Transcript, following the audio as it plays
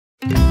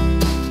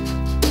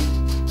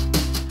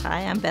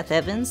Hi, I'm Beth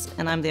Evans,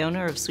 and I'm the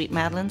owner of Sweet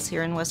Madeline's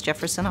here in West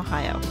Jefferson,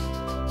 Ohio.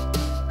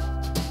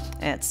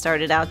 It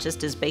started out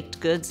just as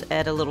baked goods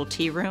at a little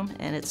tea room,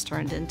 and it's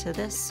turned into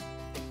this.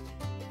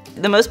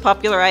 The most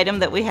popular item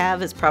that we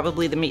have is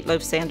probably the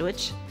meatloaf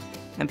sandwich,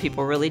 and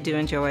people really do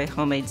enjoy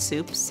homemade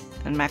soups,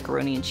 and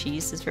macaroni and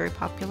cheese is very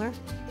popular.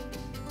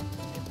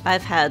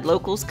 I've had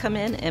locals come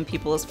in and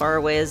people as far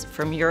away as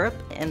from Europe,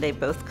 and they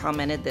both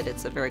commented that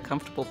it's a very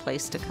comfortable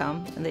place to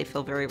come and they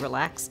feel very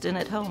relaxed and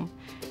at home.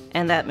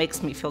 And that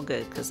makes me feel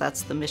good because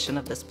that's the mission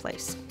of this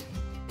place.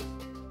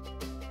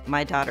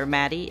 My daughter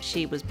Maddie,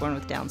 she was born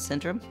with Down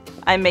syndrome.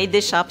 I made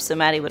this shop so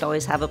Maddie would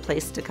always have a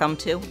place to come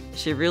to.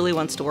 She really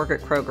wants to work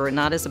at Kroger and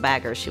not as a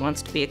bagger. She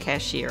wants to be a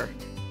cashier.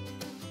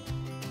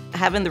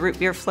 Having the root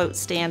beer float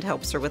stand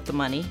helps her with the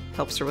money,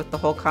 helps her with the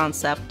whole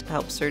concept,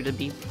 helps her to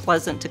be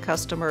pleasant to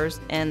customers,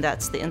 and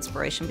that's the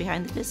inspiration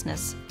behind the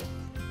business.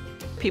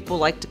 People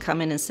like to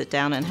come in and sit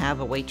down and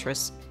have a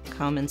waitress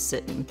come and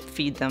sit and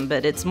feed them,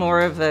 but it's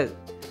more of a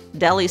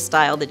deli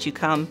style that you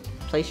come,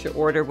 place your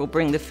order, we'll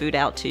bring the food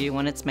out to you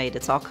when it's made.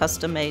 It's all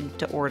custom made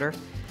to order,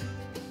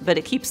 but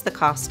it keeps the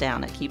cost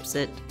down, it keeps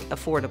it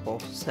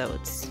affordable, so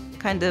it's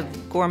kind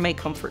of gourmet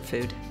comfort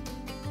food.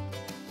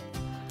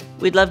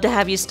 We'd love to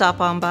have you stop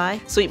on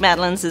by. Sweet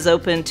Madeline's is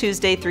open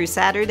Tuesday through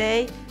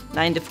Saturday,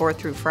 9 to 4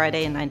 through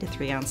Friday, and 9 to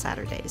 3 on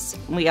Saturdays.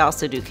 We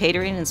also do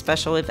catering and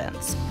special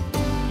events.